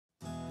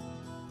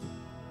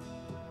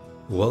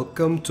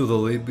Welcome to the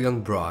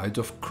Libyan bride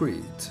of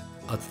Crete,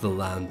 at the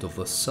land of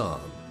the sun.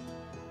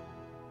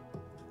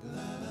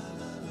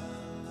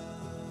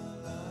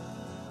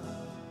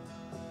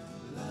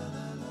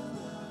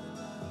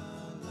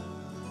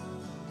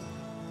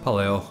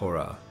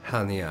 Paleochora,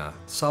 Chania,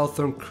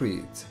 southern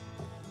Crete.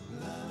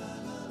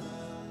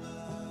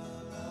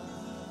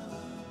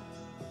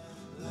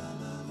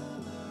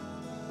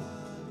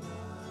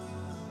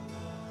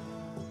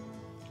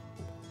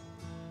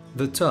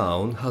 The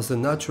town has the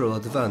natural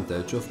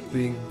advantage of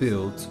being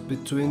built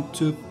between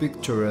two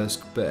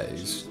picturesque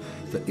bays,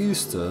 the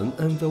eastern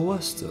and the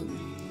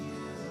western.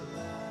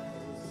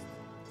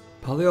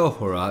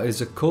 Paleochora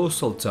is a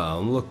coastal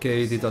town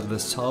located at the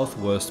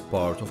southwest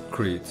part of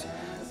Crete,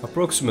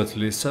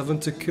 approximately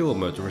 70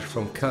 kilometers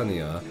from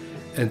Chania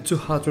and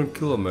 200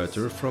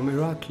 kilometers from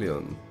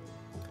Heraklion.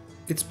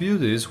 Its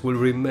beauties will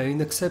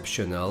remain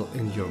exceptional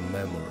in your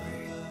memory.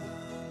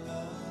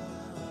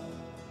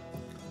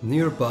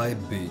 Nearby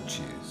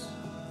beaches.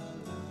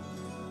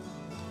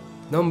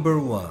 Number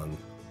 1.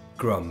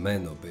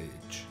 Grammeno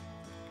Beach.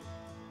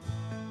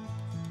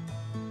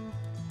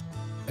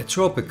 A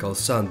tropical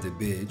sandy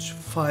beach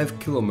 5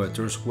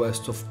 kilometers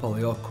west of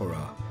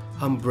Paleochora,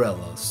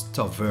 umbrellas,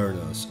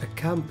 tavernas, a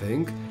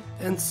camping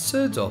and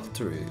cedar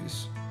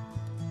trees.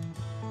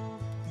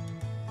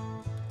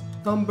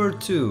 Number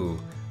 2.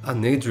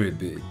 Anidri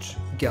Beach,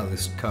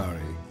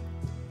 𝐢𝐧𝐬𝐬𝐬.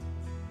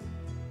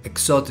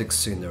 Exotic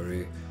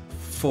scenery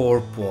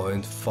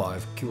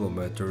 4.5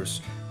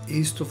 kilometers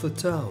east of the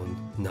town,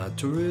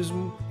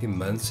 naturism,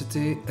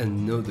 immensity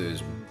and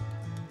nudism.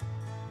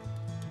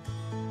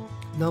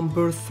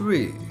 Number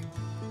 3.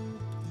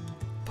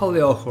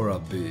 Paleochora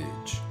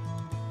Beach.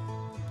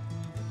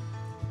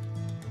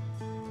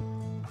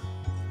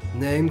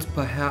 Named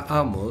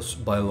Amos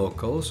by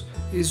locals,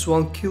 is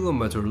 1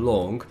 kilometer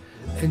long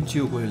and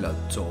you will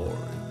adore it.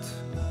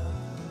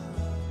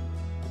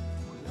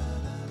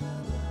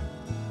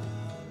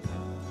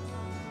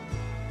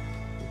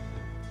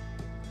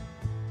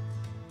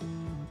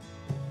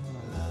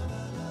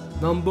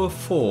 Number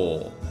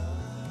 4.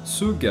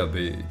 𝐢�ґ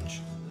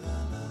Beach.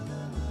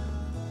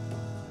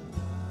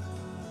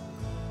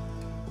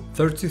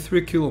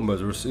 33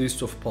 kilometers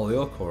east of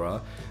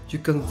Paleochora, you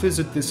can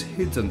visit this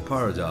hidden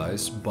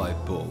paradise by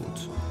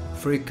boat.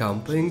 Free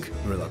camping,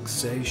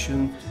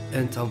 relaxation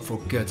and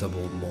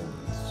unforgettable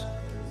moments.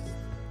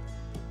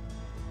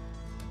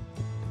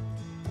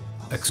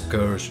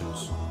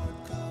 Excursions.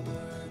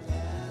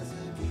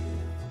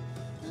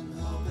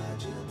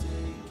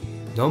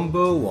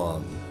 Number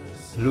 1.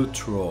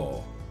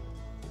 𝐢𝐧𝐬𝐬𝐫𝐞𝐿.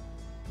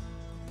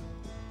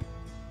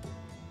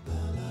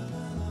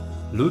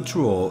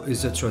 𝐢𝐧𝐬𝐬𝐫𝐿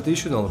is a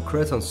traditional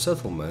Cretan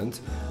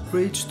settlement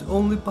reached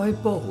only by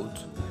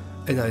boat,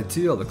 an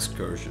ideal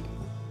excursion.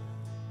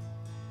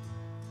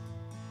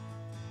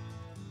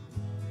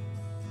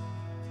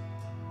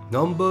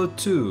 Number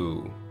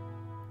 2.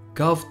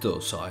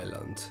 𝐢𝐧𝐬𝐬𝐫𝐿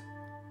Island.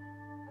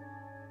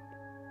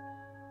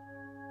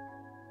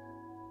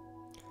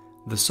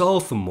 The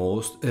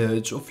southernmost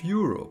edge of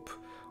Europe.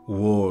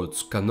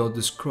 Words cannot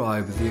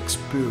describe the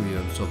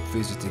experience of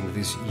visiting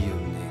this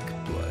unique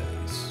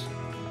place.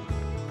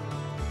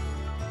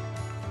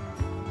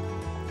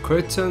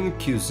 Cretan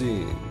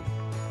cuisine.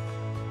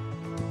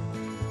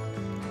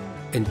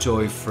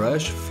 Enjoy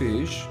fresh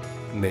fish,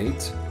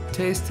 meat,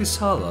 tasty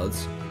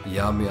salads,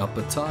 yummy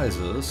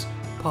appetizers,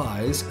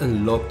 pies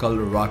and local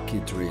raki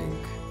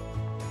drink.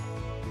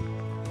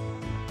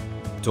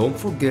 Don't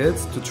forget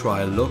to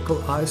try local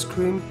ice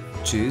cream,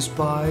 cheese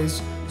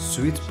pies,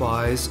 sweet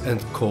pies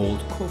and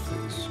cold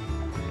coffees.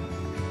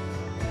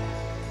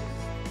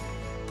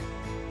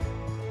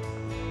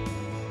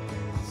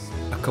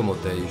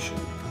 Accommodation.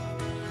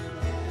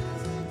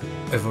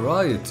 A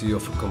variety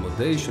of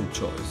accommodation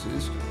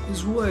choices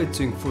is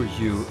waiting for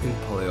you in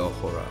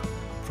Paleochora,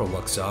 from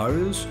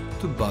luxurious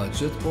to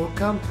budget or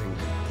camping.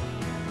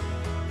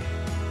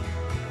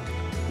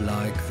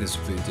 Like this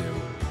video,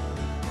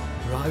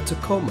 write a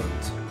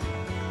comment,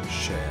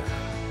 share.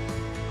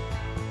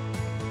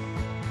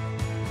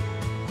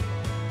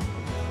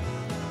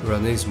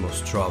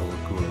 𝐢𝐧 Travel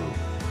Guru.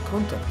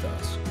 Contact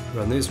us,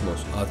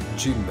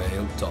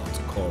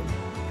 𝐢𝐧@gmail.com.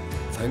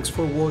 Thanks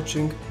for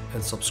watching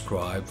and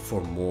subscribe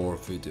for more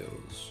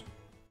videos.